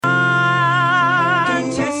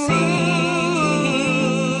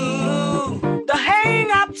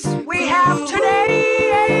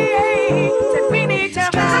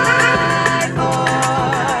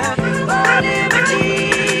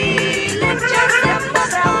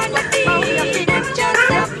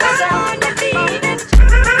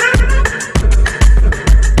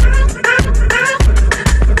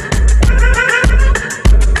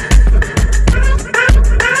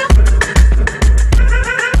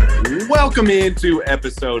Welcome into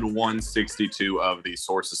episode 162 of the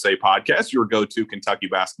Sources Say podcast, your go-to Kentucky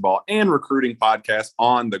basketball and recruiting podcast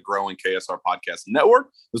on the growing KSR Podcast Network.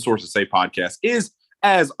 The Sources Say podcast is,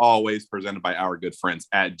 as always, presented by our good friends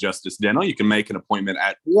at Justice Dental. You can make an appointment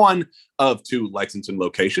at one of two Lexington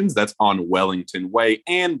locations. That's on Wellington Way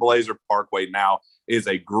and Blazer Parkway. Now is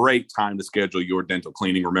a great time to schedule your dental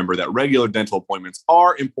cleaning. Remember that regular dental appointments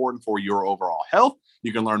are important for your overall health.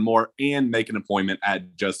 You can learn more and make an appointment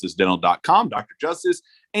at justicedental.com. Dr. Justice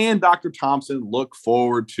and Dr. Thompson look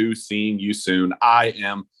forward to seeing you soon. I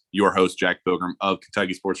am your host, Jack Pilgrim of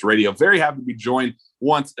Kentucky Sports Radio. Very happy to be joined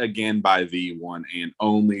once again by the one and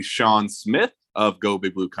only Sean Smith of Go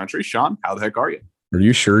Big Blue Country. Sean, how the heck are you? Are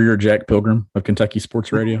you sure you're Jack Pilgrim of Kentucky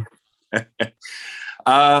Sports Radio?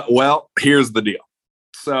 Well, here's the deal.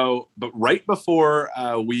 So, but right before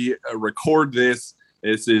we record this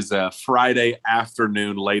is a Friday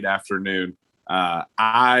afternoon, late afternoon.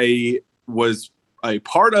 I was a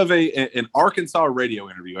part of an Arkansas radio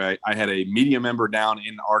interview. I had a media member down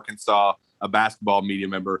in Arkansas, a basketball media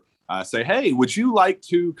member, say, hey, would you like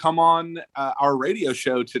to come on our radio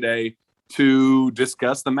show today to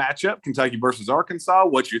discuss the matchup, Kentucky versus Arkansas,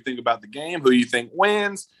 what you think about the game, who you think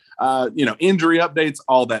wins, injury updates,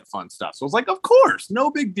 all that fun stuff. So I was like, of course, no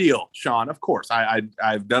big deal, Sean. Of course,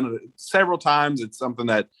 I've done it several times. It's something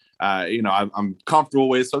that, I'm comfortable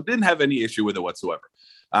with. So didn't have any issue with it whatsoever.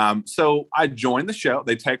 So I joined the show.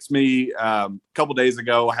 They text me a couple days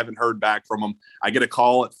ago. I haven't heard back from them. I get a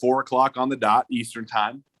call at 4:00 on the dot Eastern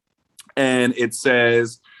time. And it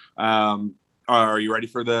says, are you ready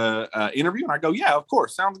for the interview? And I go, yeah, of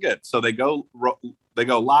course. Sounds good. So they go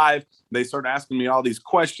live. They start asking me all these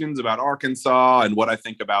questions about Arkansas and what I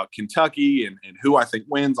think about Kentucky and who I think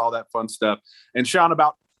wins, all that fun stuff. And Sean,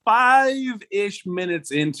 about 5-ish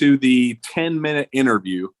minutes into the 10-minute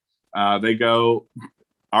interview, they go,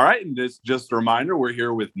 all right, and this just a reminder, we're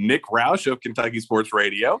here with Nick Roush of Kentucky Sports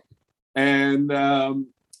Radio. And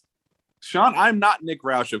Sean, I'm not Nick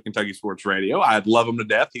Roush of Kentucky Sports Radio. I love him to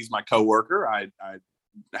death. He's my coworker. I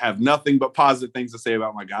have nothing but positive things to say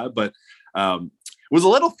about my guy, but was a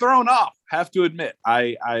little thrown off, have to admit.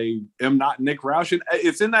 I am not Nick Roush. And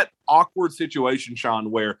it's in that awkward situation,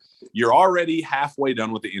 Sean, where you're already halfway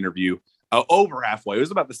done with the interview, over halfway. It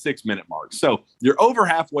was about the 6-minute mark. So you're over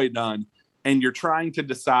halfway done, and you're trying to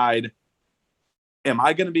decide, am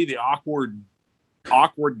I going to be the awkward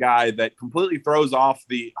guy that completely throws off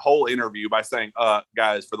the whole interview by saying,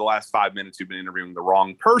 guys, for the last 5 minutes, you've been interviewing the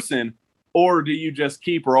wrong person? Or do you just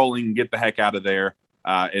keep rolling and get the heck out of there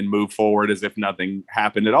and move forward as if nothing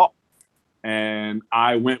happened at all? And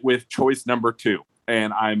I went with choice number 2.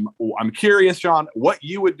 And I'm curious, Sean, what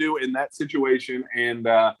you would do in that situation, and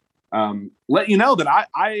let you know that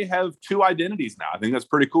I have 2 identities now. I think that's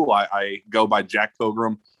pretty cool. I go by Jack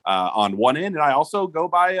Pilgrim on one end, and I also go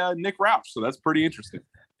by Nick Roush. So that's pretty interesting.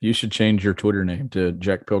 You should change your Twitter name to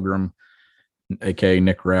Jack Pilgrim, aka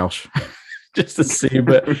Nick Roush, just to see.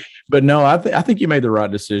 But no, I think you made the right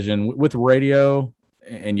decision with radio,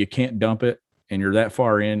 and you can't dump it, and you're that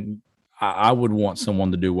far in. I would want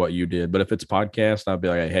someone to do what you did. But if it's podcast, I'd be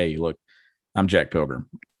like, hey, look, I'm Jack Pilgrim.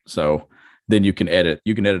 So then you can edit.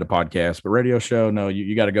 You can edit a podcast, but radio show, no,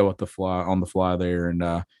 you got to go with on the fly there.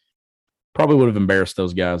 And probably would have embarrassed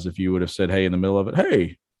those guys if you would have said, hey, in the middle of it,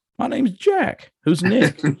 hey, my name's Jack. Who's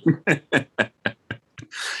Nick?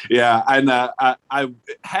 Yeah, and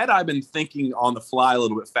I been thinking on the fly a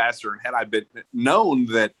little bit faster, and had I been known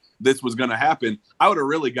that this was going to happen, I would have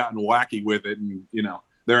really gotten wacky with it. And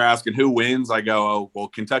they're asking who wins. I go, oh, well,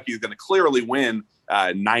 Kentucky is going to clearly win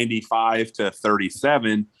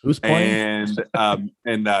 95-37. Who's playing? And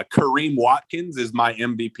Kareem Watkins is my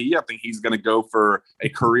MVP. I think he's going to go for a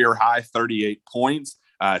career high 38 points.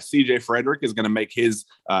 CJ Frederick is going to make his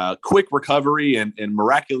quick recovery and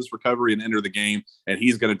miraculous recovery and enter the game, and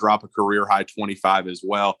he's going to drop a career high 25 as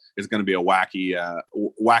well. It's going to be a wacky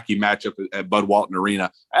matchup at Bud Walton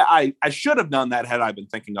Arena. I should have done that had I been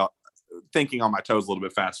thinking on my toes a little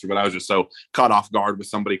bit faster, but I was just so caught off guard with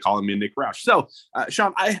somebody calling me Nick Roush. So,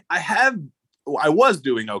 Sean, I was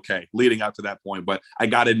doing okay leading up to that point, but I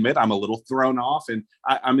got to admit I'm a little thrown off, and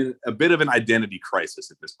I'm in a bit of an identity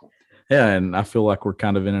crisis at this point. Yeah, and I feel like we're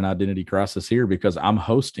kind of in an identity crisis here because I'm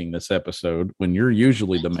hosting this episode when you're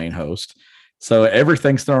usually the main host. So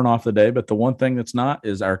everything's thrown off the day, but the one thing that's not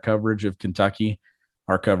is our coverage of Kentucky,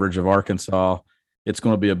 our coverage of Arkansas. It's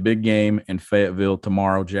going to be a big game in Fayetteville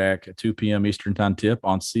tomorrow, Jack, at 2 p.m. Eastern time tip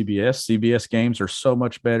on CBS. CBS games are so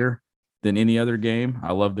much better than any other game.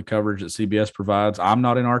 I love the coverage that CBS provides. I'm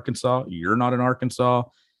not in Arkansas. You're not in Arkansas.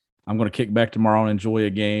 I'm going to kick back tomorrow and enjoy a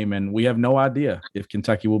game. And we have no idea if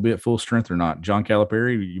Kentucky will be at full strength or not. John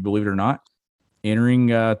Calipari, you believe it or not, entering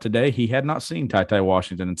today, he had not seen Ty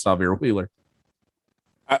Washington and Xavier Wheeler.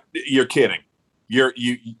 You're kidding.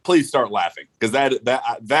 You please start laughing, because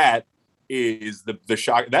that is the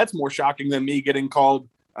shock. That's more shocking than me getting called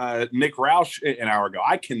Nick Roush an hour ago.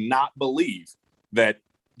 I cannot believe that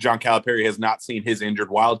John Calipari has not seen his injured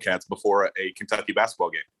Wildcats before a Kentucky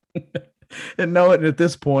basketball game. And no, at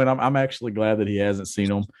this point, I'm actually glad that he hasn't seen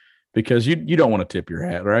them, because you don't want to tip your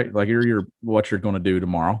hat, right? Like you're what you're going to do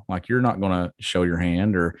tomorrow. Like you're not going to show your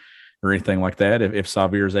hand or anything like that. If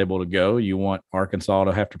Xavier is able to go, you want Arkansas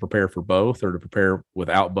to have to prepare for both or to prepare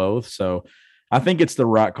without both. So I think it's the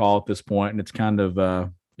right call at this point, and it's kind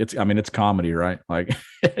of it's comedy, right? Like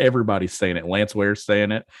everybody's saying it. Lance Ware's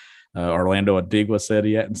saying it. Orlando Adigua said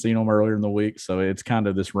he hadn't seen them earlier in the week. So it's kind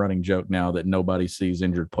of this running joke now that nobody sees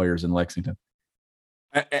injured players in Lexington.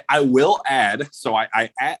 I will add, so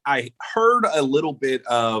I heard a little bit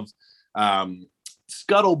of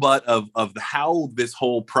scuttlebutt of how this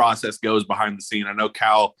whole process goes behind the scene. I know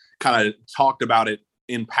Cal kind of talked about it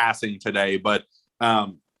in passing today, but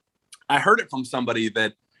I heard it from somebody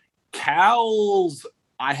that Cal's,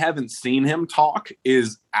 I haven't seen him talk,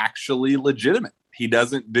 is actually legitimate. He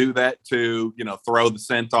doesn't do that to, throw the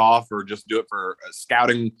scent off or just do it for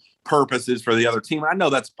scouting purposes for the other team. I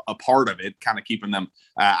know that's a part of it, kind of keeping them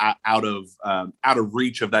out of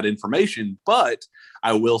reach of that information. But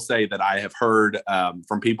I will say that I have heard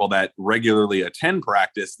from people that regularly attend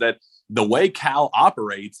practice that the way Cal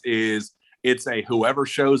operates is it's a whoever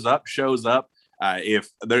shows up, shows up. If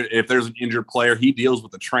there's an injured player, he deals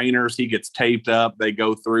with the trainers. He gets taped up. They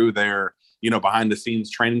go through their, behind the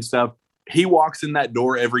scenes training stuff. He walks in that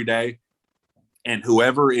door every day, and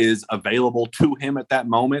whoever is available to him at that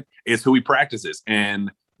moment is who he practices.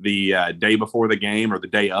 And the day before the game or the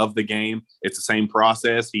day of the game, it's the same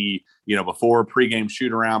process. He, before pregame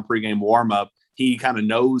shoot around, pregame warm up, he kind of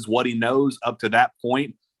knows what he knows up to that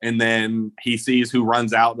point. And then he sees who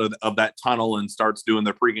runs out of that tunnel and starts doing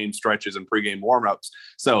their pregame stretches and pregame warm-ups.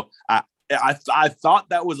 So I thought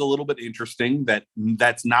that was a little bit interesting,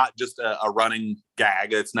 that's not just a running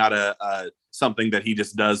gag. It's not a something that he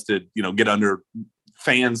just does to, get under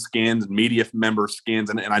fan skins and media member skins.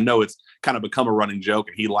 And I know it's kind of become a running joke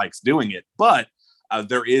and he likes doing it, but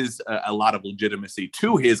there is a lot of legitimacy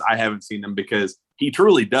to his I haven't seen them, because he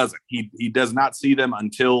truly doesn't. He does not see them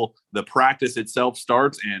until the practice itself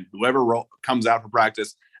starts, and whoever comes out for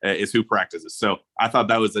practice is who practices. So I thought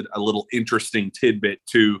that was a little interesting tidbit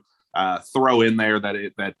to throw in there,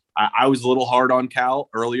 that I was a little hard on Cal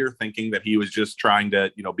earlier, thinking that he was just trying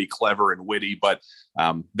to, be clever and witty, but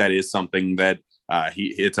that is something that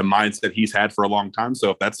it's a mindset he's had for a long time.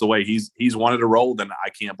 So if that's the way he's wanted to roll, then I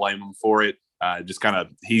can't blame him for it. Just kind of,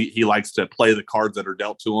 he likes to play the cards that are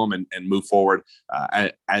dealt to him and move forward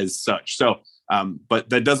as such. So, but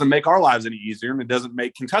that doesn't make our lives any easier, and it doesn't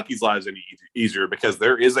make Kentucky's lives any easier, because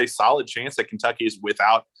there is a solid chance that Kentucky is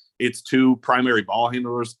without its two primary ball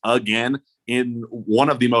handlers again in one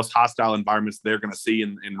of the most hostile environments they're going to see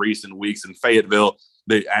in recent weeks in Fayetteville.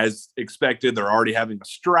 As expected, they're already having a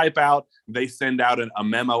stripe out. They send out a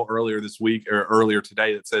memo earlier this week or earlier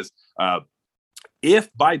today that says,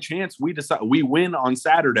 if by chance we decide we win on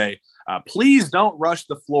Saturday, please don't rush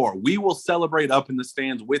the floor. We will celebrate up in the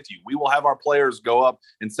stands with you. We will have our players go up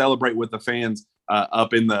and celebrate with the fans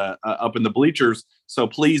up in the bleachers. So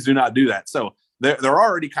please do not do that. So they're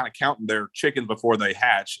already kind of counting their chickens before they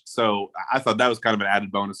hatch. So I thought that was kind of an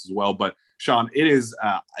added bonus as well. But Sean, it is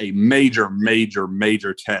a major, major,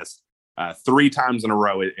 major test 3 times in a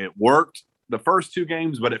row. It worked the first 2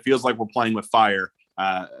 games, but it feels like we're playing with fire.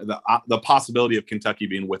 The possibility of Kentucky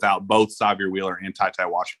being without both Xavier Wheeler and Ty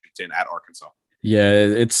Washington at Arkansas. Yeah,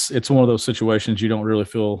 it's one of those situations you don't really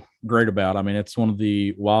feel great about. I mean, it's one of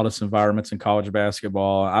the wildest environments in college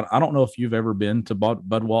basketball. I don't know if you've ever been to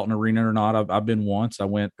Bud Walton Arena or not. I've been once. I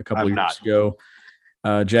went a couple of years ago.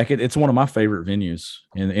 Jack, it's one of my favorite venues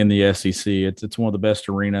in the SEC. It's one of the best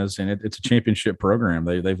arenas, and it's a championship program.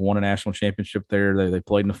 They've won a national championship there. They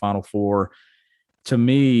played in the Final Four. To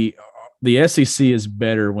me, the SEC is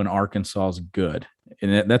better when Arkansas is good.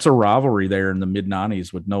 And that's a rivalry there in the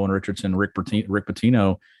mid-'90s with Nolan Richardson, Rick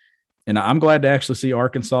Pitino. And I'm glad to actually see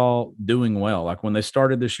Arkansas doing well. Like when they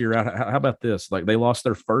started this year out, how about this? Like they lost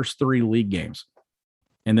their first 3 league games,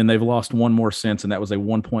 and then they've lost one more since, and that was a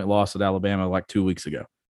 1-point loss at Alabama like 2 weeks ago.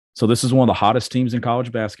 So this is one of the hottest teams in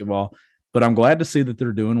college basketball. But I'm glad to see that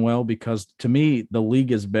they're doing well, because to me, the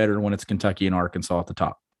league is better when it's Kentucky and Arkansas at the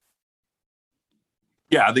top.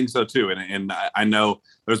 Yeah, I think so too. And I know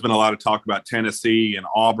there's been a lot of talk about Tennessee and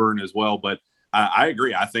Auburn as well, but I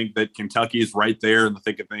agree. I think that Kentucky is right there in the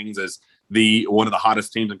thick of things as one of the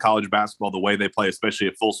hottest teams in college basketball, the way they play, especially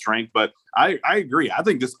at full strength. But I agree. I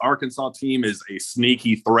think this Arkansas team is a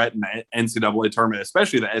sneaky threat in the NCAA tournament,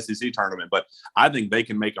 especially the SEC tournament. But I think they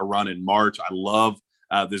can make a run in March. I love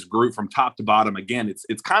this group from top to bottom. Again,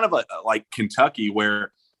 it's kind of like Kentucky,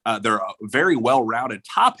 where they're very well-rounded,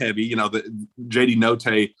 top-heavy. You know, the JD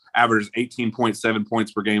Notae averages 18.7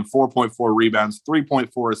 points per game, 4.4 rebounds,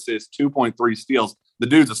 3.4 assists, 2.3 steals. The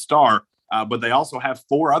dude's a star, but they also have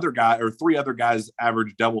three other guys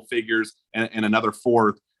average double figures, and another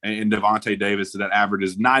fourth in Devontae Davis that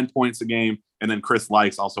averages 9 points a game, and then Chris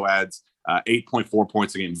Likes also adds 8.4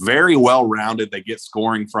 points a game. Very well-rounded. They get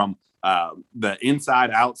scoring from the inside,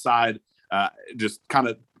 outside, just kind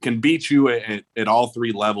of can beat you at all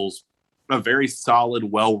three levels. A very solid,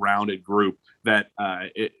 well-rounded group that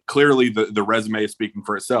clearly the resume is speaking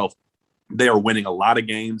for itself. They are winning a lot of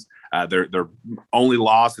games. Their only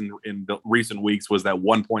loss in the recent weeks was that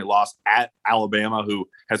 1 point loss at Alabama, who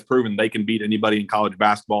has proven they can beat anybody in college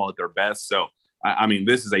basketball at their best. So, I mean,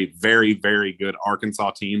 this is a very, very good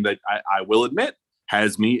Arkansas team that I will admit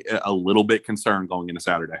has me a little bit concerned going into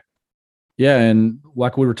Saturday. Yeah, and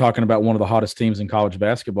like we were talking about, one of the hottest teams in college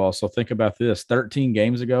basketball. So think about this. 13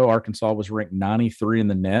 games ago, Arkansas was ranked 93 in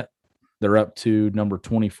the net. They're up to number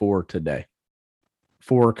 24 today.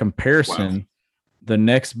 For comparison, wow, the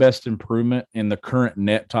next best improvement in the current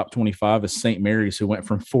net top 25 is St. Mary's, who went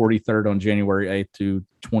from 43rd on January 8th to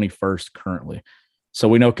 21st currently. So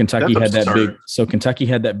we know Kentucky had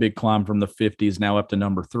that big climb from the 50s, now up to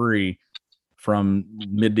number 3 from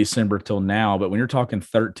mid-December till now. But when you're talking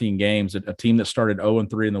 13 games, a team that started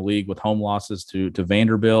 0-3 in the league with home losses to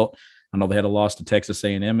Vanderbilt, I know they had a loss to Texas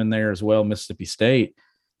A&M in there as well, Mississippi State.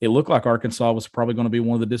 It looked like Arkansas was probably going to be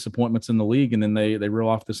one of the disappointments in the league, and then they reel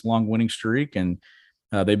off this long winning streak, and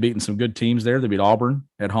they've beaten some good teams there. They beat Auburn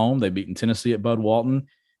at home. They've beaten Tennessee at Bud Walton.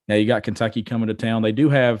 Now you got Kentucky coming to town. They do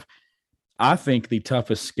have, I think, the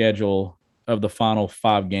toughest schedule of the final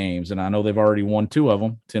 5 games. And I know they've already won 2 of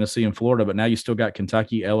them, Tennessee and Florida, but now you still got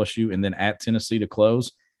Kentucky, LSU, and then at Tennessee to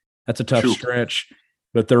close. That's a tough stretch,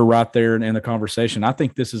 but they're right there in the conversation. I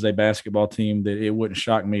think this is a basketball team that it wouldn't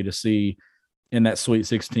shock me to see in that Sweet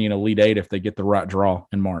 16, Elite 8 if they get the right draw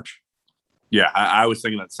in March. Yeah, I was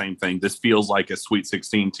thinking that same thing. This feels like a Sweet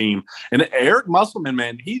 16 team. And Eric Musselman,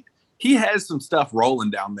 man, he has some stuff rolling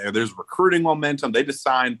down there. There's recruiting momentum. They just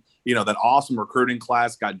signed, that awesome recruiting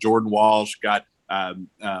class, got Jordan Walsh, got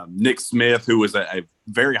Nick Smith, who was a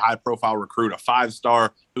very high-profile recruit, a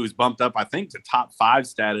 5-star who's bumped up, I think, to top 5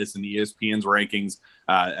 status in the ESPN's rankings,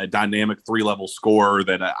 a dynamic 3-level scorer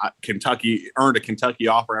that Kentucky earned a Kentucky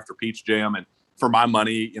offer after Peach Jam. And for my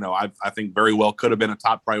money, I think very well could have been a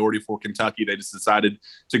top priority for Kentucky. They just decided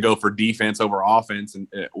to go for defense over offense and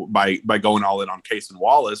by going all in on Cason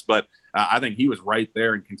Wallace. But I think he was right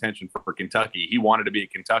there in contention for Kentucky. He wanted to be at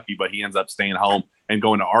Kentucky, but he ends up staying home and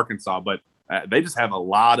going to Arkansas. But they just have a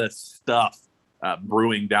lot of stuff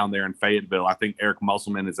brewing down there in Fayetteville. I think Eric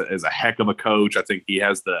Musselman is a heck of a coach. I think he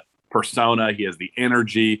has the persona. He has the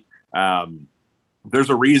energy.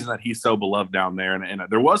 There's a reason that he's so beloved down there. And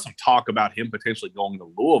there was some talk about him potentially going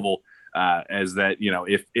to Louisville as that,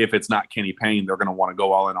 if it's not Kenny Payne, they're going to want to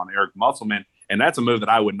go all in on Eric Musselman. And that's a move that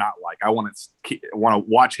I would not like. I want to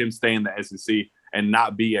watch him stay in the SEC and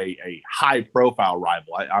not be a high profile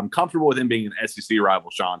rival. I'm comfortable with him being an SEC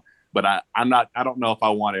rival, Sean, but I don't know if I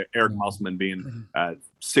want Eric Musselman being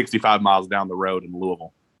 65 miles down the road in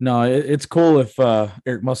Louisville. No, it's cool if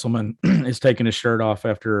Eric Musselman is taking his shirt off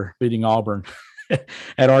after beating Auburn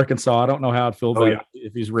at Arkansas. I don't know how I'd feel about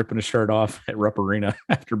if he's ripping his shirt off at Rupp Arena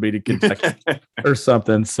after beating Kentucky or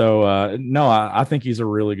something. So, no, I think he's a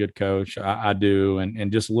really good coach. I do.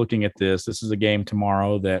 And just looking at this is a game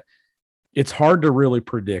tomorrow that it's hard to really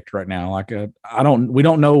predict right now. Like, we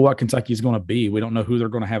don't know what Kentucky is going to be. We don't know who they're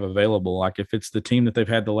going to have available. Like, if it's the team that they've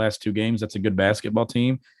had the last 2 games, that's a good basketball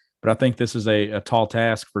team. But I think this is a tall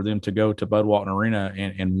task for them to go to Bud Walton Arena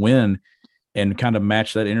and win and kind of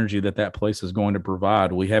match that energy that place is going to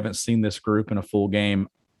provide. We haven't seen this group in a full game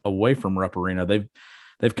away from Rupp Arena.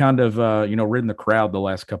 They've kind of, ridden the crowd the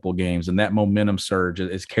last couple of games, and that momentum surge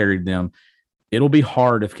has carried them. It'll be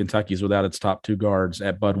hard if Kentucky's without its top 2 guards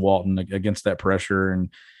at Bud Walton against that pressure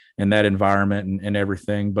and that environment and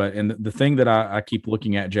everything. But the thing that I keep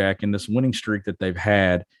looking at, Jack, in this winning streak that they've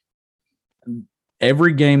had,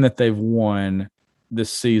 every game that they've won this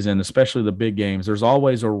season, especially the big games, there's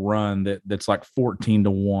always a run that's like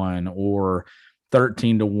 14-1 or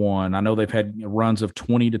 13-1. I know they've had runs of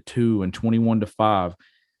 20-2 and 21-5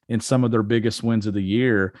 in some of their biggest wins of the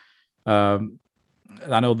year.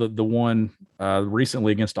 I know the one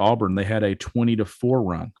recently against Auburn, they had a 20-4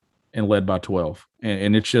 run and led by 12.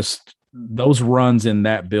 And it's just those runs in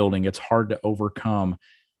that building, it's hard to overcome.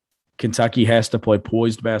 Kentucky has to play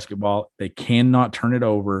poised basketball. They cannot turn it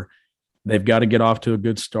over. They've got to get off to a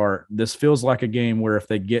good start. This feels like a game where if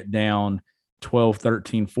they get down 12,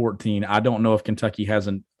 13, 14, I don't know if Kentucky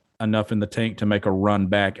hasn't enough in the tank to make a run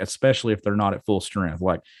back, especially if they're not at full strength.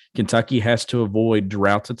 Like Kentucky has to avoid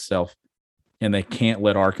droughts itself, and they can't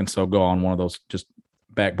let Arkansas go on one of those just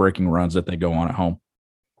back-breaking runs that they go on at home.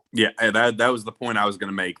 Yeah, that was the point I was going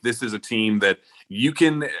to make. This is a team that you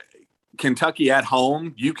can – Kentucky at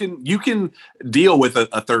home, you can deal with a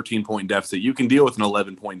 13-point deficit. You can deal with an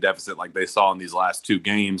 11-point deficit like they saw in these last two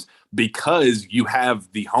games because you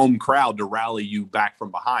have the home crowd to rally you back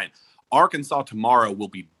from behind. Arkansas tomorrow will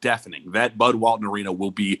be deafening. That Bud Walton Arena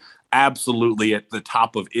will be absolutely at the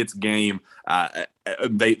top of its game.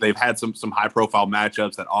 They've had some high-profile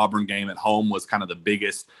matchups. That Auburn game at home was kind of the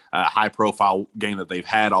biggest high-profile game that they've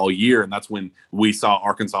had all year, and that's when we saw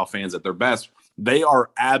Arkansas fans at their best. They are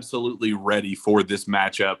absolutely ready for this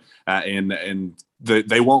matchup, and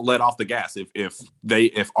they won't let off the gas.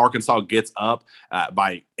 If Arkansas gets up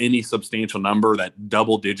by any substantial number, that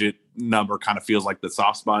double-digit number kind of feels like the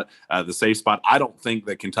soft spot, the safe spot. I don't think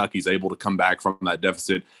that Kentucky's able to come back from that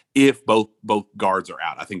deficit if both guards are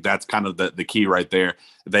out. I think that's kind of the key right there.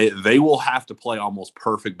 They will have to play almost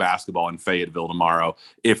perfect basketball in Fayetteville tomorrow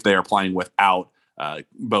if they are playing without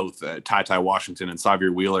both Ty Washington and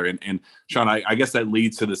Xavier Wheeler. And Sean, I guess that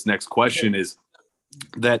leads to this next question is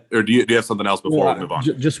that, or do you have something else before we move on?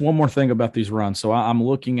 Just one more thing about these runs. So I'm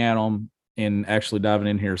looking at them and actually diving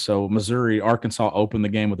in here. So Missouri, Arkansas opened the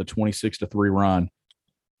game with a 26-3 run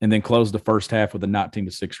and then closed the first half with a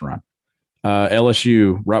 19-6 run.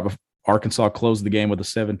 LSU, right before Arkansas closed the game with a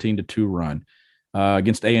 17-2 run.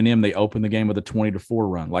 Against A&M, they opened the game with a 20-4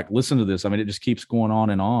 run. Like, listen to this. I mean, it just keeps going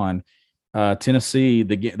on and on. Tennessee,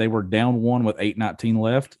 they were down one with 8:19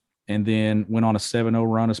 left and then went on a 7-0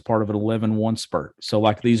 run as part of an 11-1 spurt. So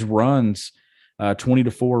like these runs,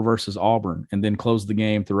 20-4 versus Auburn, and then closed the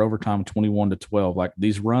game through overtime 21-12. Like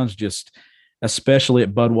these runs just, especially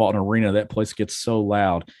at Bud Walton Arena, that place gets so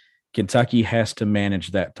loud. Kentucky has to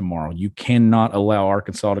manage that tomorrow. You cannot allow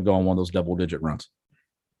Arkansas to go on one of those double-digit runs.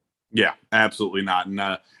 Yeah, absolutely not.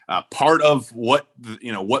 And part of what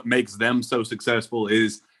makes them so successful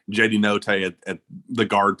is JD Note at the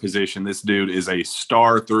guard position. This dude is a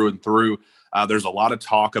star through and through. There's a lot of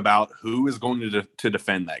talk about who is going to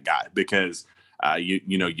defend that guy because you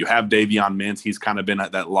have Davion Mintz. He's kind of been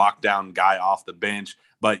that lockdown guy off the bench,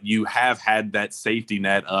 but you have had that safety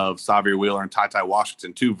net of Xavier Wheeler and Ty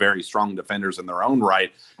Washington, two very strong defenders in their own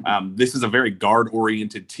right. This is a very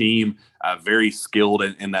guard-oriented team, very skilled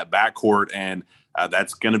in that backcourt, and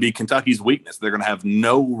that's going to be Kentucky's weakness. They're going to have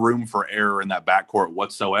no room for error in that backcourt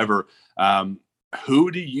whatsoever.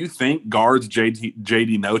 Who do you think guards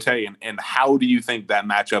JD Note, and how do you think that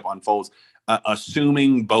matchup unfolds,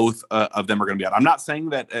 assuming both of them are going to be out? I'm not saying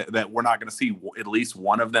that we're not going to see at least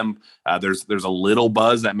one of them. There's a little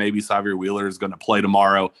buzz that maybe Xavier Wheeler is going to play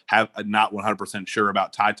tomorrow. Not 100% sure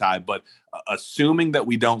about Ty, but assuming that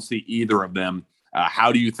we don't see either of them,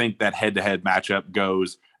 how do you think that head-to-head matchup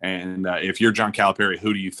goes? And if you're John Calipari,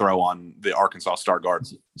 who do you throw on the Arkansas start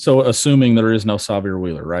guards? So assuming there is no Xavier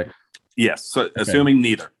Wheeler, right? Yes. So okay. Assuming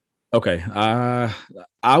neither. Okay.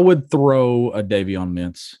 I would throw a Davion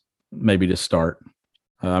Mintz maybe to start.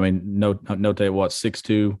 Note what,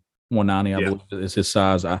 6'2", 190, I believe is his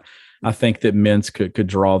size. I think that Mintz could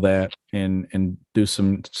draw that and do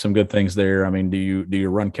some good things there. I mean, do you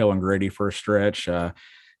run Kellen Grady for a stretch?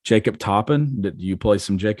 Jacob Toppin, do you play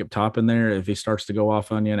some Jacob Toppin there if he starts to go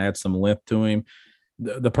off on you and add some length to him?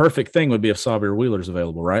 The perfect thing would be if Xavier Wheeler's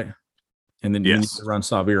available, right? And then you need to run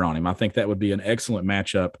Xavier on him. I think that would be an excellent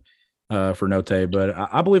matchup for Note. But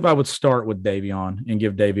I believe I would start with Davion and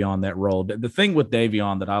give Davion that role. The thing with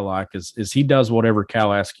Davion that I like is he does whatever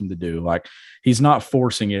Cal asks him to do. Like he's not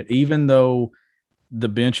forcing it, even though the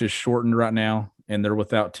bench is shortened right now and they're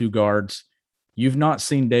without two guards. You've not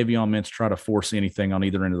seen Davion Mintz try to force anything on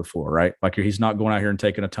either end of the floor, right? Like he's not going out here and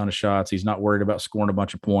taking a ton of shots. He's not worried about scoring a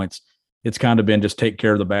bunch of points. It's kind of been just take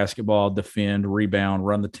care of the basketball, defend, rebound,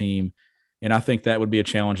 run the team. And I think that would be a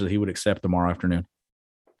challenge that he would accept tomorrow afternoon.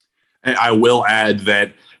 And I will add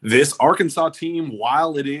that this Arkansas team,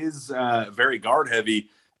 while it is very guard heavy,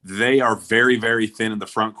 they are very, very thin in the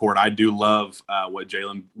front court. I do love what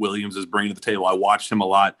Jalen Williams is bringing to the table. I watched him a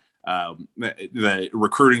lot the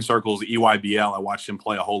recruiting circles, EYBL. I watched him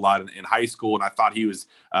play a whole lot in high school, and I thought he was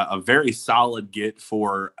a very solid get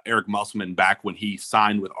for Eric Musselman back when he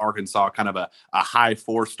signed with Arkansas, kind of a high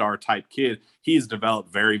 4-star type kid. He's developed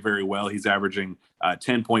very, very well. He's averaging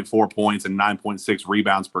 10.4 points and 9.6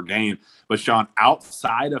 rebounds per game. But Sean,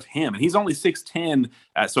 outside of him, and he's only 6'10",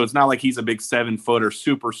 so it's not like he's a big 7-footer,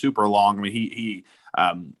 super, super long. I mean,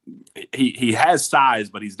 he has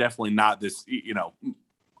size, but he's definitely not this,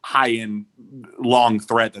 high-end long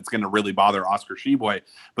threat that's going to really bother Oscar Tshiebwe.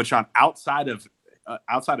 But Sean, outside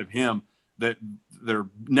of him, their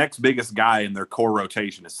next biggest guy in their core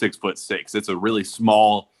rotation is 6'6". It's a really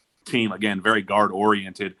small team, again, very guard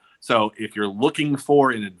oriented. So if you're looking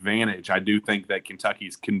for an advantage, I do think that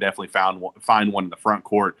Kentucky's can definitely find one in the front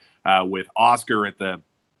court with Oscar at the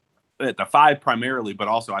 5 primarily, but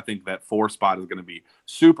also I think that 4 spot is going to be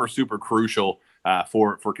super, super crucial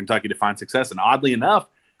for Kentucky to find success. And oddly enough,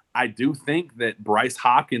 I do think that Bryce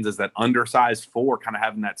Hopkins is that undersized 4, kind of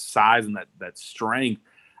having that size and that strength.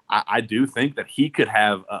 I do think that he could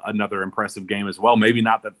have another impressive game as well. Maybe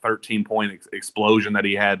not the 13-point explosion that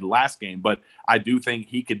he had last game, but I do think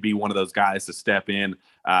he could be one of those guys to step in.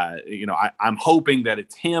 I'm hoping that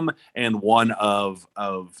it's him and one of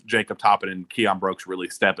Jacob Toppin and Keon Brooks really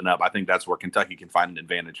stepping up. I think that's where Kentucky can find an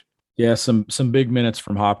advantage. Yeah, some big minutes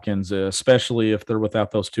from Hopkins, especially if they're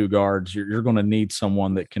without those 2 guards. You're going to need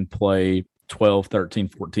someone that can play 12, 13,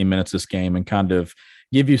 14 minutes this game and kind of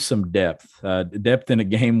give you some depth in a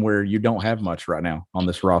game where you don't have much right now on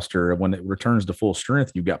this roster. When it returns to full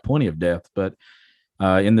strength, you've got plenty of depth. But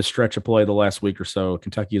in the stretch of play the last week or so,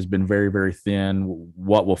 Kentucky has been very, very thin.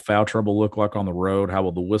 What will foul trouble look like on the road? How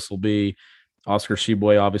will the whistle be? Oscar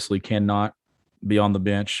Tshiebwe obviously cannot be on the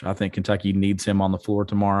bench. I think Kentucky needs him on the floor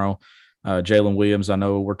tomorrow. Jalen Williams, I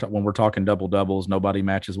know when we're talking double-doubles, nobody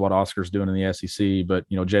matches what Oscar's doing in the SEC, but,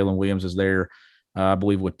 Jalen Williams is there, I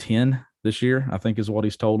believe, with 10 this year, I think is what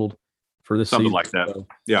he's totaled for this Something season. Like that. So,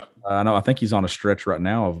 yeah. I think he's on a stretch right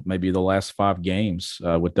now of maybe the last 5 games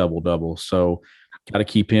with double-doubles. So got to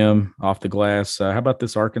keep him off the glass. How about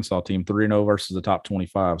this Arkansas team, 3-0 versus the top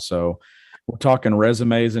 25? So we're talking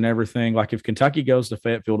resumes and everything. Like if Kentucky goes to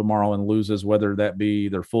Fayetteville tomorrow and loses, whether that be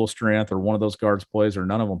their full strength or one of those guards plays or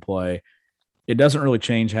none of them play, it doesn't really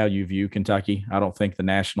change how you view Kentucky. I don't think the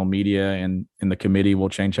national media and the committee will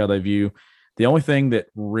change how they view. The only thing that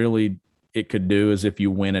really it could do is if you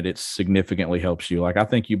win it, it significantly helps you. Like I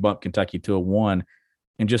think you bump Kentucky to a 1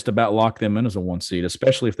 and just about lock them in as a 1 seed,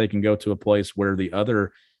 especially if they can go to a place where the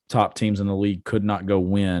other top teams in the league could not go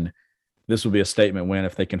win. This would be a statement win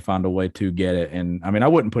if they can find a way to get it. And I mean, I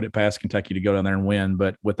wouldn't put it past Kentucky to go down there and win,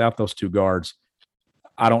 but without those 2 guards,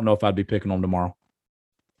 I don't know if I'd be picking them tomorrow.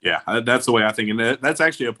 Yeah, that's the way I think. And that's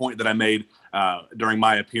actually a point that I made during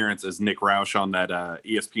my appearance as Nick Roush on that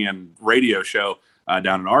ESPN radio show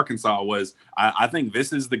down in Arkansas was I think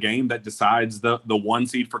this is the game that decides the 1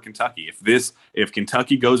 seed for Kentucky. If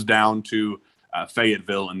Kentucky goes down to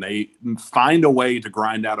Fayetteville and they find a way to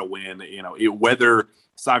grind out a win, whether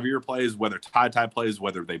Xavier plays, whether Ty plays,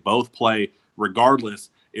 whether they both play, regardless,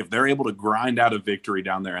 if they're able to grind out a victory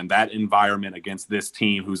down there in that environment against this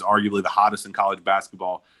team who's arguably the hottest in college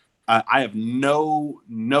basketball, I have no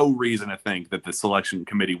reason to think that the selection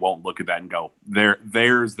committee won't look at that and go,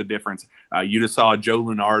 there's the difference. You just saw Joe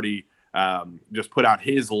Lunardi just put out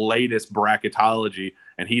his latest bracketology,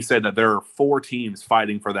 and he said that there are 4 teams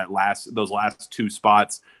fighting for those last 2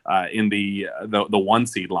 spots in the 1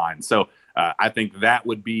 seed line. So I think that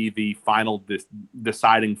would be the final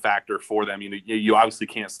deciding factor for them. You obviously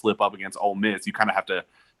can't slip up against Ole Miss. You kind of have to,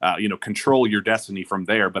 control your destiny from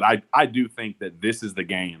there. But I do think that this is the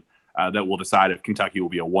game that will decide if Kentucky will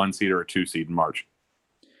be a 1 seed or a 2 seed in March.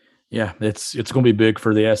 Yeah, it's going to be big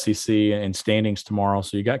for the SEC and standings tomorrow.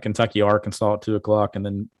 So you got Kentucky, Arkansas at 2:00, and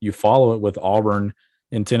then you follow it with Auburn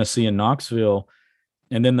in Tennessee and Knoxville,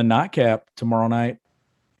 and then the nightcap tomorrow night,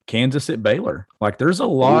 Kansas at Baylor. Like there's a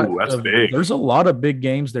lot of big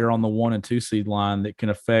games there on the 1 and 2 seed line that can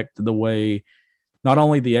affect the way not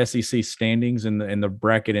only the SEC standings in the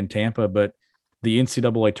bracket in Tampa, but the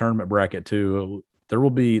NCAA tournament bracket too.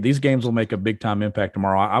 These games will make a big time impact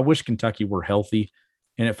tomorrow. I wish Kentucky were healthy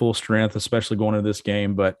and at full strength, especially going into this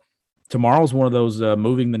game. But tomorrow's one of those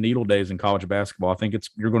moving the needle days in college basketball. I think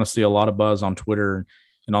you're going to see a lot of buzz on Twitter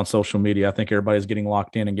and on social media. I think everybody's getting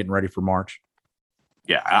locked in and getting ready for March.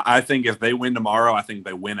 Yeah, I think if they win tomorrow, I think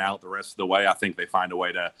they win out the rest of the way. I think they find a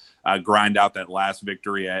way to grind out that last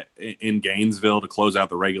victory in Gainesville to close out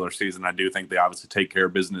the regular season. I do think they obviously take care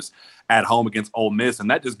of business at home against Ole Miss. And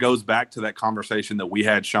that just goes back to that conversation that we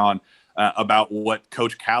had, Sean, about what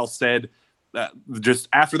Coach Cal said just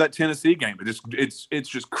after that Tennessee game. It's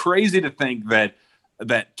just crazy to think that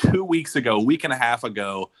 2 weeks ago, a week and a half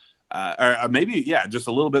ago, or maybe just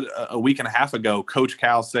a little bit a week and a half ago, Coach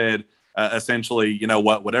Cal said essentially, you know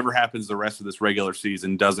what, whatever happens the rest of this regular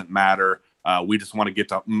season doesn't matter. We just want to get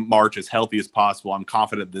to March as healthy as possible. I'm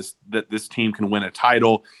confident that this team can win a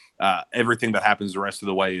title. Everything that happens the rest of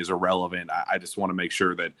the way is irrelevant. I just want to make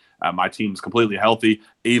sure that my team's completely healthy,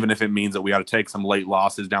 even if it means that we got to take some late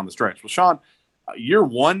losses down the stretch. Well, Sean, you're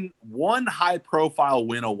one high-profile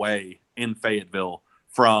win away in Fayetteville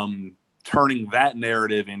from turning that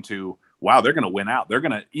narrative into, wow, they're going to win out. They're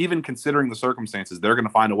going to, even considering the circumstances, they're going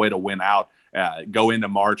to find a way to win out, go into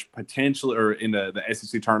March, potentially, or into the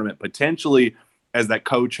SEC tournament, potentially as that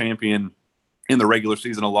co-champion in the regular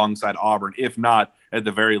season alongside Auburn, if not, at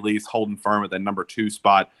the very least, holding firm at that number 2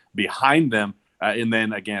 spot behind them. And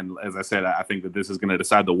then, again, as I said, I think that this is going to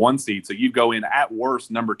decide the 1 seed. So you go in at worst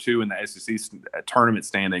number 2 in the SEC tournament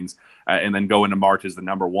standings, and then go into March as the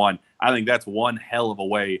number 1. I think that's one hell of a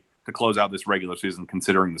way to close out this regular season,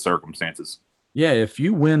 considering the circumstances. Yeah, if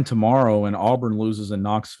you win tomorrow and Auburn loses in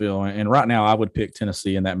Knoxville, and right now I would pick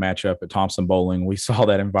Tennessee in that matchup at Thompson Bowling. We saw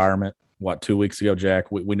that environment, 2 weeks ago,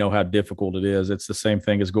 Jack. We know how difficult it is. It's the same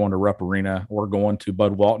thing as going to Rupp Arena or going to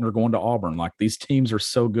Bud Walton or going to Auburn. Like, these teams are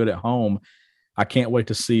so good at home. I can't wait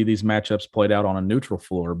to see these matchups played out on a neutral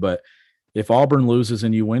floor. But if Auburn loses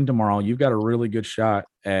and you win tomorrow, you've got a really good shot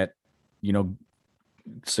at,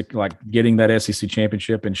 like getting that SEC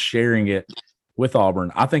championship and sharing it with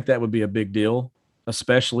Auburn. I think that would be a big deal,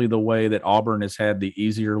 especially the way that Auburn has had the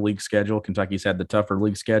easier league schedule. Kentucky's had the tougher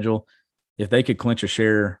league schedule. If they could clinch a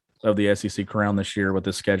share of the SEC crown this year with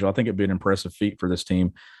this schedule, I think it'd be an impressive feat for this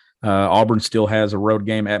team. Auburn still has a road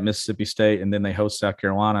game at Mississippi State, and then they host South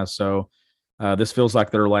Carolina. So this feels like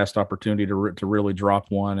their last opportunity to really drop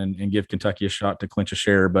one and give Kentucky a shot to clinch a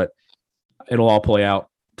share. But it'll all play out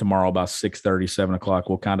tomorrow by 6:30, 7 o'clock.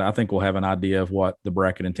 I think we'll have an idea of what the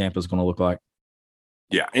bracket in Tampa is going to look like.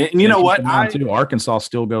 Yeah. And you know what? Arkansas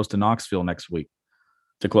still goes to Knoxville next week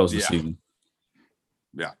to close the season.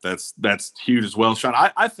 Yeah, that's huge as well, Sean.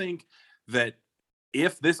 I think that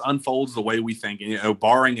if this unfolds the way we think,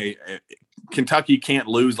 barring a Kentucky can't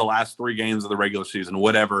lose the last 3 games of the regular season,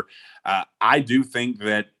 whatever, I do think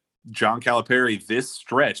that John Calipari, this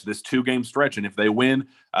 2-game stretch, and if they win,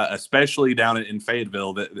 especially down in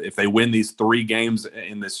Fayetteville, that if they win these 3 games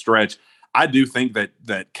in this stretch, I do think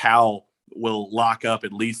that Cal will lock up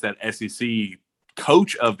at least that SEC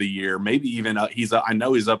Coach of the Year. Maybe even I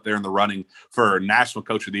know he's up there in the running for National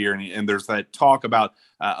Coach of the Year, and there's that talk about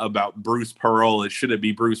Bruce Pearl. Should it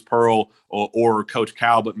be Bruce Pearl or Coach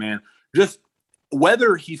Cal? But man, just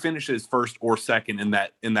whether he finishes first or second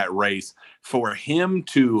in that race, for him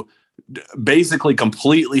to basically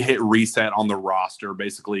completely hit reset on the roster,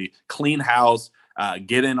 basically clean house,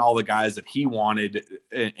 get in all the guys that he wanted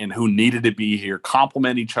and who needed to be here,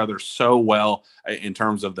 complement each other so well in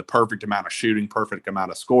terms of the perfect amount of shooting, perfect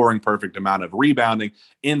amount of scoring, perfect amount of rebounding,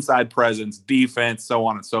 inside presence, defense, so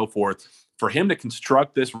on and so forth. For him to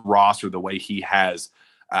construct this roster the way he has,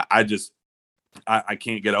 I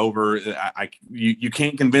can't get over. You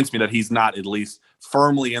can't convince me that he's not at least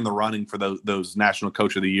firmly in the running for those National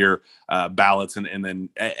Coach of the Year ballots, and then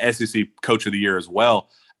SEC Coach of the Year as well.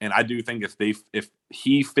 And I do think if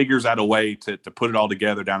he figures out a way to put it all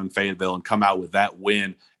together down in Fayetteville and come out with that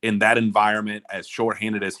win in that environment, as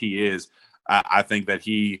shorthanded as he is, I think that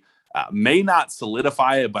he may not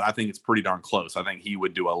solidify it, but I think it's pretty darn close. I think he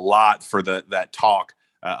would do a lot for that talk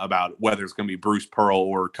about whether it's going to be Bruce Pearl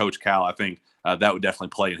or Coach Cal. I think that would definitely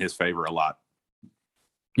play in his favor a lot.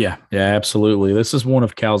 Yeah, absolutely. This is one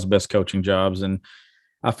of Cal's best coaching jobs, and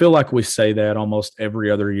I feel like we say that almost every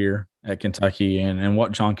other year at Kentucky, and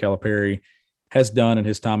what John Calipari has done in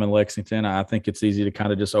his time in Lexington. I think it's easy to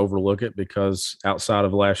kind of just overlook it because outside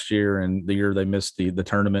of last year and the year they missed the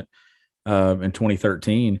tournament in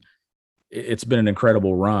 2013, it's been an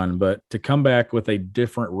incredible run. But to come back with a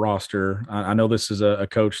different roster, I know this is a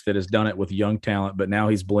coach that has done it with young talent, but now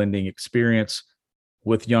he's blending experience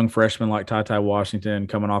with young freshmen like Ty Washington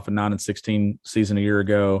coming off a 9-16 season a year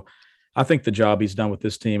ago. I think the job he's done with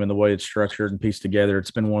this team and the way it's structured and pieced together,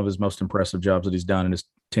 it's been one of his most impressive jobs that he's done in his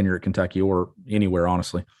tenure at Kentucky or anywhere,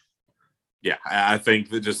 honestly. Yeah, I think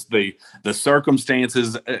that just the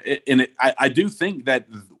circumstances, and I do think that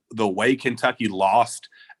the way Kentucky lost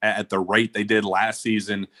at the rate they did last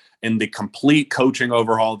season, and the complete coaching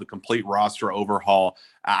overhaul, the complete roster overhaul,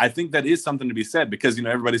 I think that is something to be said because,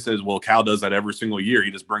 everybody says, well, Cal does that every single year.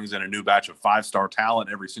 He just brings in a new batch of 5-star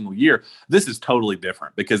talent every single year. This is totally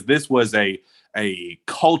different because this was a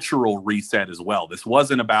cultural reset as well. This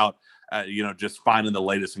wasn't about just finding the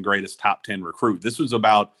latest and greatest top 10 recruit. This was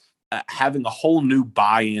about having a whole new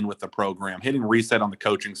buy-in with the program, hitting reset on the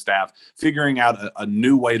coaching staff, figuring out a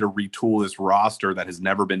new way to retool this roster that has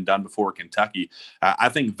never been done before at Kentucky. I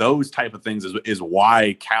think those type of things is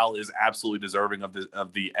why Cal is absolutely deserving of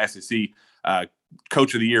the SEC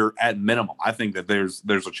Coach of the Year at minimum. I think that there's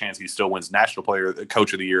a chance he still wins National Player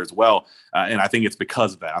Coach of the Year as well, and I think it's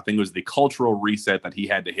because of that. I think it was the cultural reset that he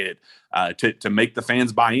had to hit to make the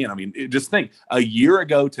fans buy in. I mean, just think, a year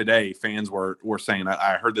ago today, fans were saying,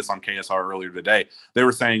 I heard this on KSR earlier today, they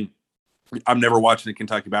were saying, I'm never watching a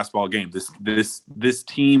Kentucky basketball game. This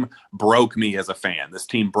team broke me as a fan. This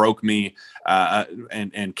team broke me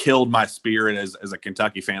and killed my spirit as a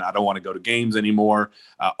Kentucky fan. I don't want to go to games anymore.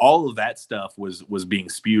 All of that stuff was being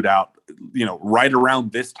spewed out, right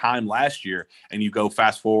around this time last year. And you go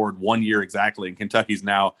fast forward 1 year exactly, and Kentucky's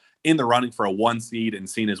now in the running for a 1 seed and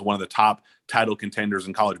seen as one of the top title contenders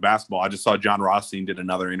in college basketball. I just saw John Rothstein did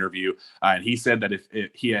another interview, and he said that if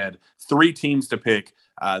he had 3 teams to pick,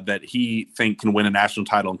 that he think can win a national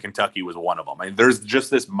title, and Kentucky was one of them. I mean, there's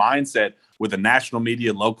just this mindset with the national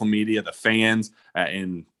media, local media, the fans,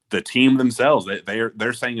 and the team themselves.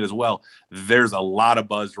 They're saying it as well. There's a lot of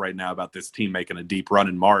buzz right now about this team making a deep run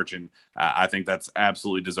in March, and I think that's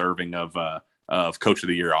absolutely deserving of Coach of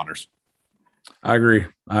the Year honors. I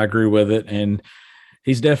agree with it, and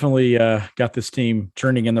he's definitely got this team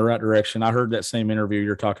trending in the right direction. I heard that same interview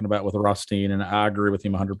you're talking about with Rothstein, and I agree with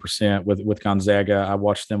him 100% with Gonzaga. I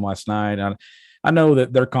watched them last night. I know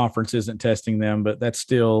that their conference isn't testing them, but that's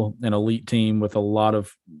still an elite team with a lot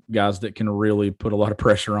of guys that can really put a lot of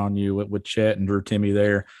pressure on you with Chet and Drew Timme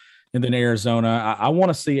there. And then Arizona, I want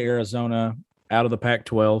to see Arizona out of the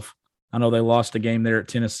Pac-12. I know they lost a game there at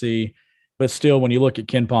Tennessee, but still, when you look at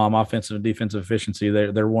KenPom offensive and defensive efficiency,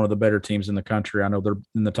 they're one of the better teams in the country. I know they're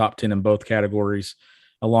in the top 10 in both categories,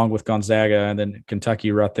 along with Gonzaga, and then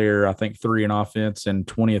Kentucky right there, I think 3 in offense and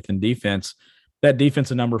 20th in defense. That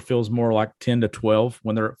defensive number feels more like 10 to 12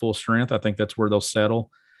 when they're at full strength. I think that's where they'll settle.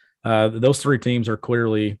 Those 3 teams are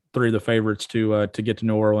clearly 3 of the favorites to get to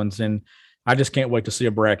New Orleans, and I just can't wait to see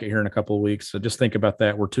a bracket here in a couple of weeks. So just think about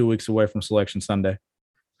that. We're 2 weeks away from Selection Sunday.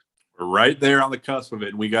 We're right there on the cusp of it,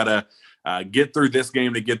 and we got to get through this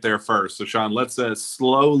game to get there first. So, Sean, let's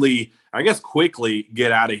slowly, I guess quickly,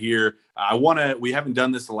 get out of here. We haven't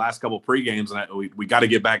done this the last couple of pre-games, and we got to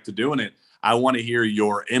get back to doing it. I want to hear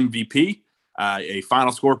your MVP, a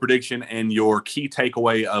final score prediction, and your key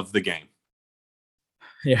takeaway of the game.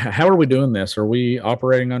 Yeah, how are we doing this? Are we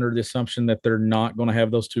operating under the assumption that they're not going to have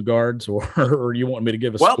those 2 guards, or you want me to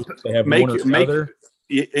give a score if they have one or the other?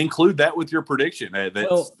 Include that with your prediction.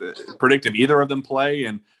 Predict if either of them play,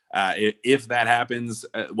 and if that happens,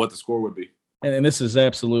 what the score would be. And this is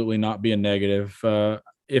absolutely not being negative.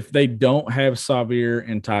 If they don't have Xavier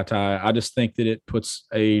and Ty, I just think that it puts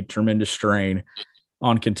a tremendous strain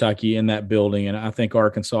on Kentucky in that building. And I think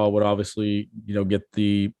Arkansas would obviously, get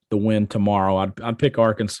the win tomorrow. I'd pick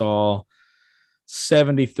Arkansas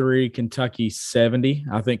 73, Kentucky 70.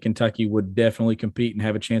 I think Kentucky would definitely compete and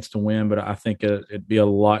have a chance to win, but I think it'd be a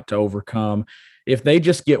lot to overcome if they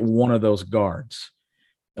just get one of those guards.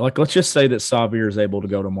 Like, let's just say that Xavier is able to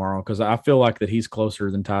go tomorrow, because I feel like that he's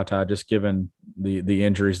closer than Ty, just given the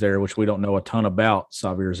injuries there, which we don't know a ton about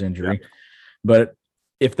Xavier's injury. Yeah. But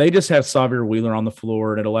if they just have Xavier Wheeler on the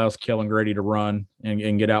floor and it allows Kellen Grady to run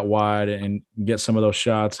and get out wide and get some of those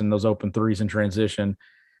shots and those open threes in transition,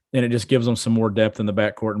 then it just gives them some more depth in the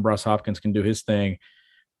backcourt, and Bryce Hopkins can do his thing.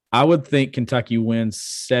 I would think Kentucky wins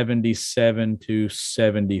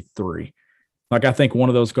 77-73. Like, I think one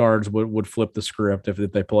of those guards would flip the script if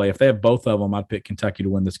they play. If they have both of them, I'd pick Kentucky to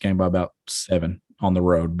win this game by about 7 on the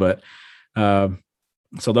road. But so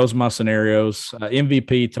those are my scenarios.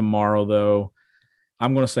 MVP tomorrow, though,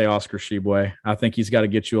 I'm going to say Oscar Tshiebwe. I think he's got to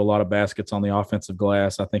get you a lot of baskets on the offensive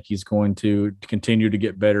glass. I think he's going to continue to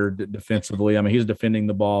get better defensively. I mean, he's defending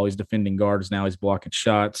the ball. He's defending guards now. He's blocking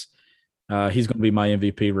shots. He's going to be my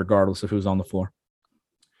MVP regardless of who's on the floor.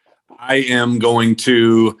 I'm going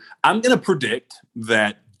to predict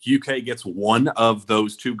that UK gets one of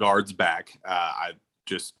those 2 guards back. I'm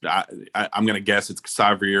going to guess it's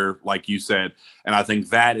Xavier, like you said, and I think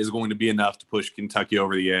that is going to be enough to push Kentucky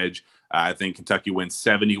over the edge. I think Kentucky wins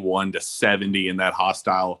 71-70 in that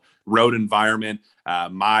hostile road environment.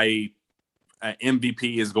 My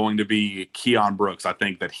MVP is going to be Keon Brooks. I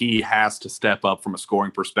think that he has to step up from a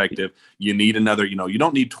scoring perspective. You need another, you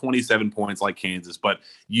don't need 27 points like Kansas, but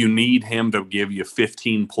you need him to give you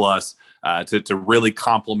 15 plus to really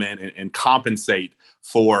complement and compensate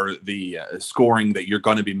for the scoring that you're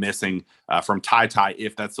going to be missing from Ty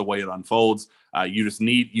if that's the way it unfolds.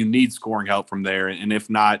 You need scoring help from there. And if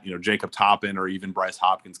not, Jacob Toppin or even Bryce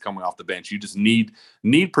Hopkins coming off the bench, you just need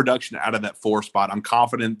production out of that 4 spot. I'm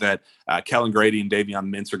confident that Kellen Grady and Davion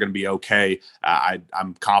Mintz are going to be okay.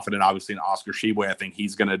 I'm confident, obviously, in Oscar Sheboy. I think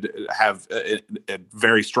he's going to have a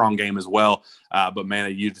very strong game as well. But,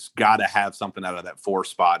 man, you just got to have something out of that 4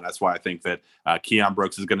 spot. And that's why I think that Keon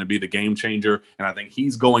Brooks is going to be the game changer. And I think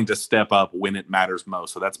he's going to step up when it matters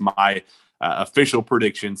most. So that's my official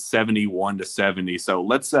prediction, 71-70. So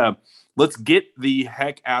let's get the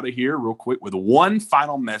heck out of here real quick with one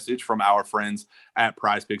final message from our friends at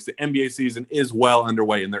Prize Picks. The NBA season is well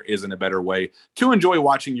underway, and there isn't a better way to enjoy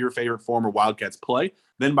watching your favorite former Wildcats play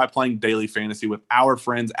than by playing daily fantasy with our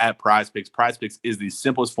friends at Prize Picks. Prize Picks is the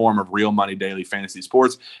simplest form of real money daily fantasy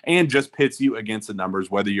sports and just pits you against the numbers,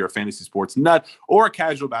 whether you're a fantasy sports nut or a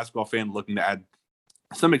casual basketball fan looking to add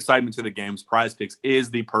some excitement to the games. Prize Picks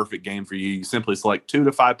is the perfect game for you. You simply select 2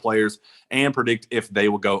 to 5 players and predict if they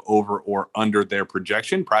will go over or under their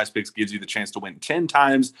projection. Prize Picks gives you the chance to win 10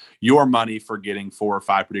 times your money for getting 4 or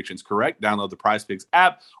 5 predictions correct. Download the Prize Picks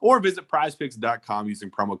app or visit prizepicks.com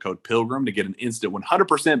using promo code PILGRIM to get an instant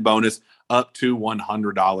 100% bonus up to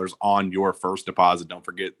 $100 on your first deposit. Don't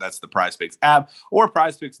forget, that's the Prize Picks app or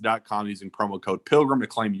prizepicks.com using promo code PILGRIM to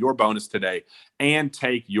claim your bonus today and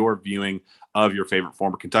take your viewing of your favorite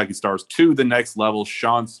former Kentucky stars to the next level.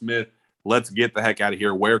 Sean Smith, let's get the heck out of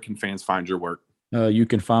here. Where can fans find your work? You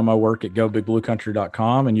can find my work at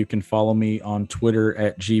gobigbluecountry.com, and you can follow me on Twitter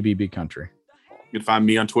at GBBCountry. You can find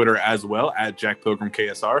me on Twitter as well at Jack Pilgrim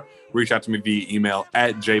KSR. Reach out to me via email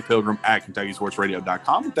at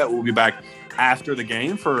jpilgrim@KentuckySportsRadio.com. That will be back after the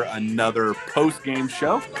game for another post-game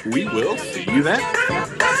show. We will see you then.